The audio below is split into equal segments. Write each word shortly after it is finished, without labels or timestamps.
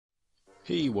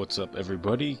Hey, what's up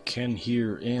everybody, Ken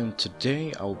here, and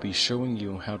today I'll be showing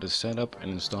you how to set up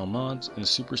and install mods in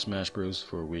Super Smash Bros.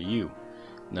 For Wii U.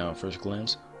 Now at first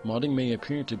glance, modding may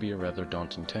appear to be a rather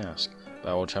daunting task, but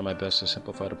I will try my best to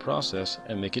simplify the process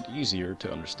and make it easier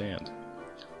to understand.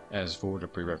 As for the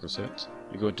prerequisites,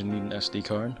 you're going to need an SD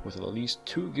card with at least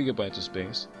 2 GB of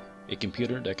space, a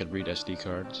computer that can read SD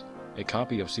cards, a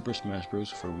copy of Super Smash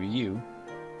Bros. For Wii U,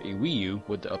 a Wii U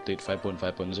with the update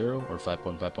 5.5.0 or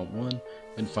 5.5.1,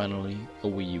 and finally a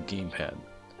Wii U gamepad.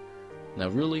 Now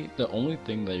really, the only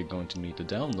thing that you're going to need to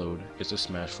download is the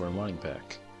Smash 4 modding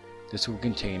pack. This will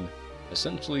contain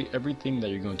essentially everything that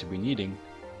you're going to be needing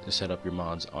to set up your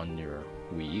mods on your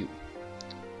Wii U.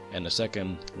 And the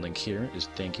second link here is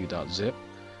thankyou.zip,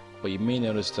 but you may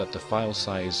notice that the file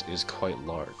size is quite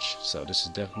large, so this is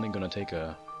definitely going to take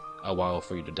a while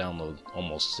for you to download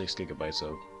almost 6 GB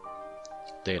of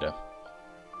data.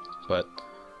 But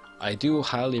I do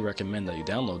highly recommend that you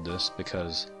download this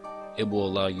because it will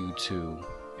allow you to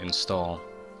install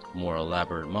more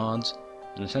elaborate mods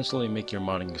and essentially make your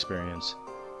modding experience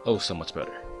oh so much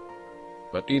better.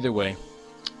 But either way,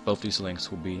 both these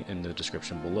links will be in the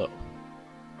description below.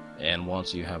 And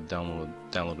once you have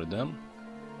downloaded them,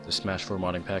 the Smash 4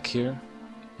 modding pack here,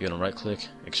 you're going to right click,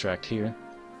 extract here,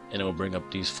 and it will bring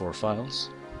up these 4 files.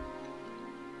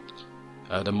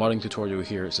 The modding tutorial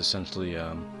here is essentially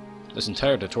this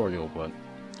entire tutorial, but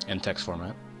in text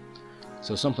format.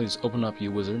 So simply just open up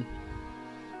UWizard,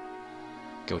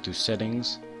 go to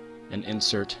Settings, and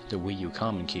insert the Wii U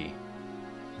common key.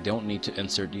 You don't need to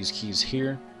insert these keys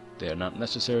here, they are not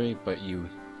necessary, but you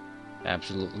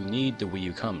absolutely need the Wii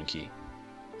U common key.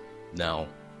 Now,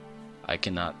 I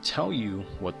cannot tell you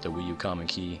what the Wii U common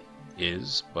key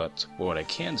is, but what I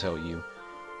can tell you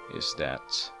is that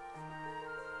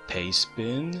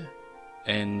pastebin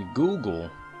and Google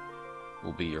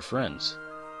will be your friends.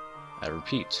 I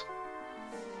repeat,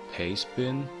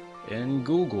 pastebin and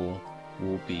Google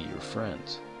will be your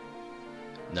friends.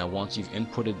 Now once you've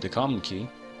inputted the common key,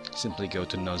 simply go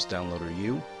to NUS Downloader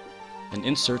U and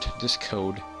insert this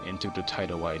code into the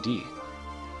title ID.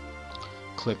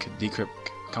 Click Decrypt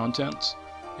Contents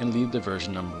and leave the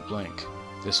version number blank.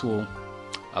 This will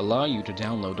allow you to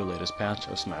download the latest patch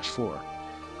of Smash 4.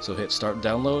 So hit start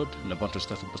download and a bunch of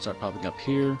stuff will start popping up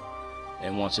here,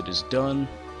 and once it is done,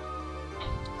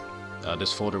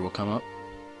 this folder will come up.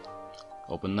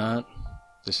 Open that,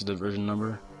 this is the version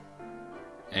number,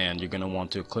 and you're going to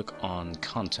want to click on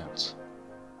Contents.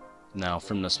 Now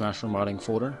from the Smash 4 modding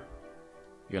folder,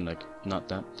 you're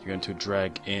going to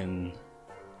drag in,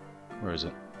 where is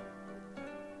it?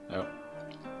 Oh,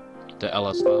 the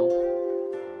ls file.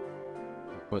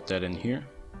 Put that in here.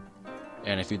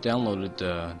 And if you downloaded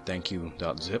the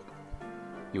thankyou.zip,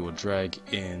 you will drag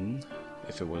in,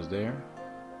 if it was there,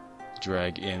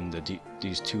 drag in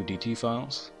these 2 DT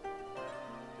files.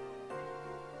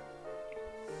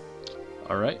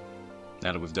 Alright,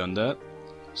 now that we've done that,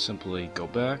 simply go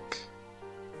back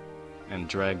and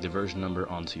drag the version number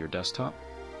onto your desktop.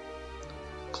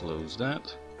 Close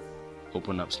that,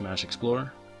 open up Smash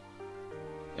Explorer,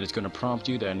 and it's going to prompt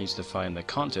you that it needs to find the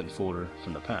content folder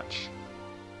from the patch.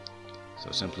 So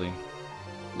simply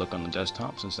look on the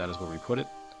desktop, since that is where we put it,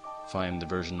 find the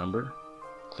version number,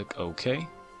 click OK,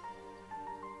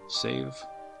 save,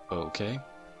 OK,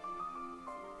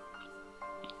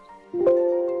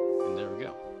 and there we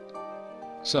go.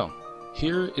 So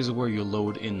here is where you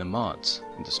load in the mods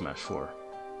into Smash 4.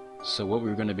 So what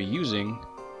we're going to be using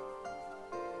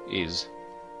is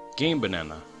Game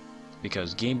Banana,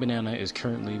 because Game Banana is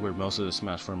currently where most of the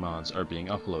Smash 4 mods are being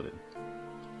uploaded.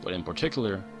 But in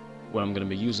particular, what I'm going to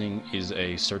be using is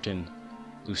a certain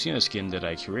Lucina skin that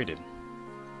I curated.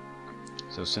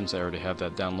 So since I already have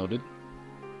that downloaded,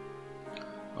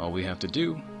 all we have to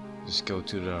do is go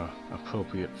to the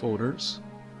appropriate folders.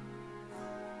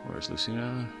 Where's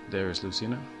Lucina? There's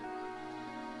Lucina.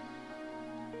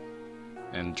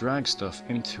 And drag stuff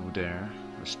into their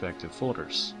respective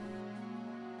folders.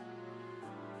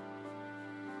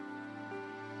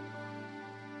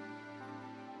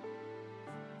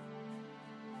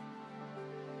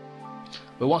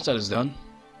 But once that is done,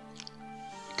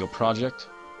 go Project,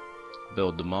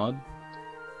 build the mod,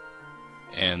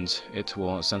 and it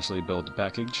will essentially build the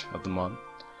package of the mod.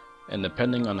 And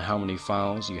depending on how many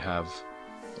files you have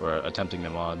or attempting the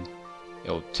mod,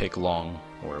 it'll take long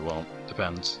or it won't,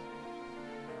 depends.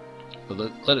 But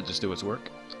let it just do its work.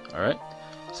 Alright,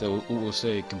 so it will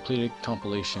say completed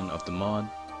compilation of the mod.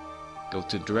 Go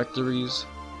to directories,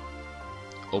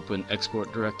 open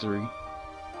export directory,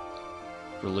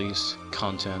 release,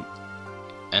 content,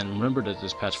 and remember that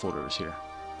this patch folder is here.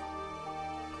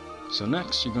 So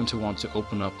next, you're going to want to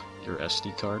open up your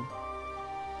SD card,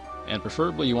 and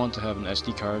preferably you want to have an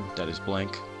SD card that is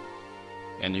blank,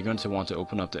 and you're going to want to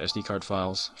open up the SD card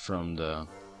files from the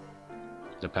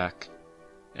pack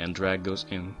and drag those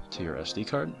into your SD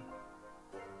card.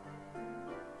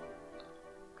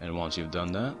 And once you've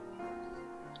done that,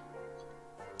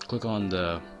 click on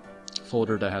the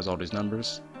folder that has all these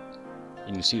numbers,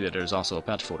 and you see that there's also a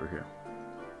patch folder here.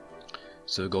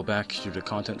 So go back to the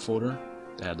content folder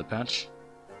that had the patch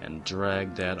and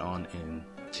drag that on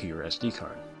into your SD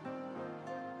card.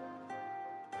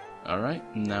 Alright,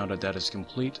 now that that is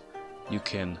complete, you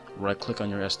can right click on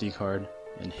your SD card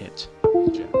and hit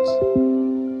Gems.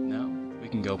 Now we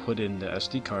can go put in the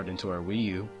SD card into our Wii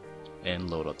U and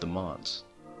load up the mods.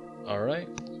 Alright,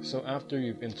 so after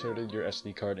you've inserted your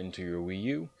SD card into your Wii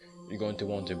U, you're going to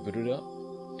want to boot it up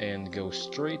and go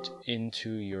straight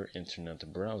into your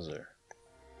internet browser.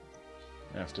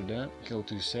 After that, go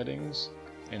to Settings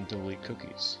and delete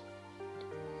cookies.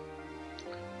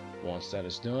 Once that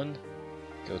is done,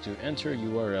 go to Enter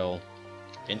URL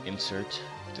and insert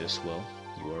this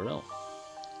URL.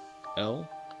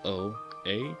 loadine.ovh.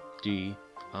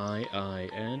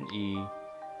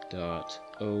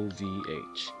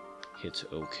 Hit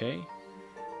OK,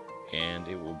 and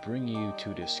it will bring you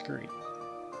to this screen.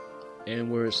 And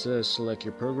where it says select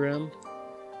your program,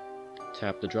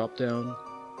 tap the drop down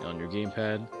on your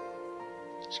gamepad,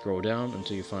 scroll down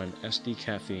until you find SD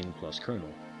Caffeine plus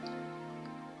kernel.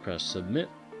 Press submit,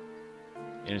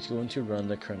 and it's going to run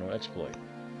the kernel exploit.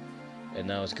 And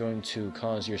now it's going to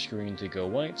cause your screen to go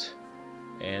white,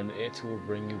 and it will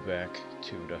bring you back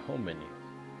to the home menu.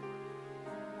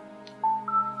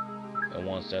 And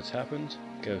once that's happened,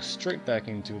 go straight back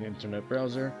into an internet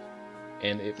browser,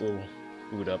 and it will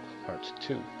boot up part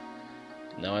 2.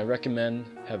 Now I recommend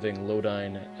having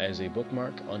Loadine as a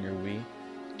bookmark on your Wii,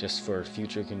 just for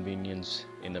future convenience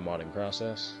in the modding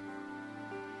process.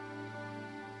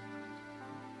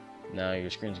 Now your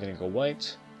screen's going to go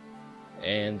white,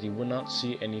 and you will not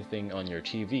see anything on your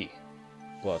TV,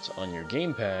 but on your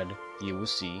gamepad you will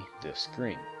see this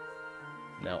screen.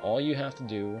 Now all you have to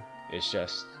do is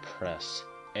just press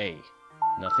A,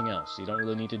 nothing else. You don't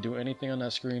really need to do anything on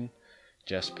that screen,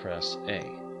 just press A.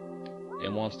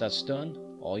 And once that's done,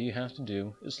 all you have to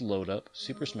do is load up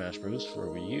Super Smash Bros. For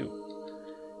Wii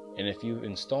U. And if you've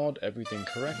installed everything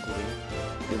correctly,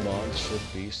 your mod should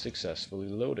be successfully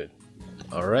loaded.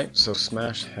 Alright, so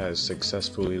Smash has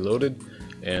successfully loaded,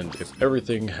 and if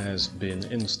everything has been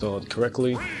installed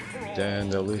correctly, then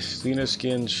the Lucina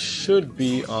skin should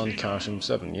be on Caution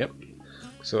 7, yep.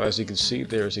 So as you can see,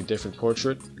 there is a different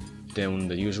portrait than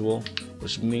the usual,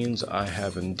 which means I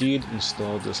have indeed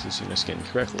installed this Lucina skin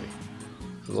correctly.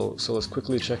 So let's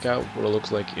quickly check out what it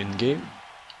looks like in-game.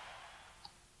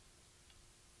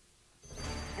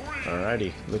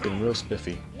 Alrighty, looking real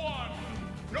spiffy.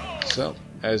 So,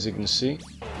 as you can see,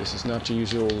 this is not your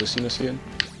usual Lucina skin.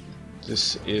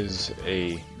 This is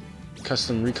a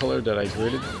custom recolor that I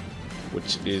created,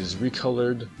 which is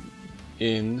recolored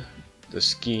in the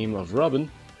scheme of Robin,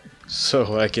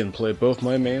 so I can play both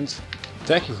my mains,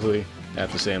 technically, at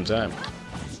the same time.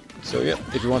 So yeah,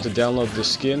 if you want to download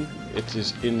this skin, it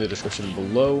is in the description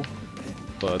below.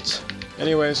 But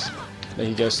anyways, thank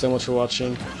you guys so much for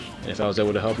watching, and if I was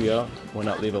able to help you out, why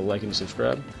not leave a like and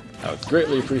subscribe? I would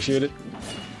greatly appreciate it.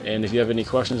 And if you have any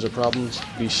questions or problems,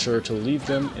 be sure to leave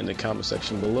them in the comment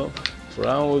section below, for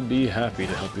I would be happy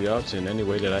to help you out in any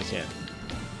way that I can.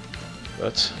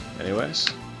 But anyways,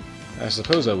 I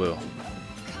suppose I will.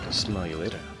 I'll smell you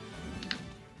later.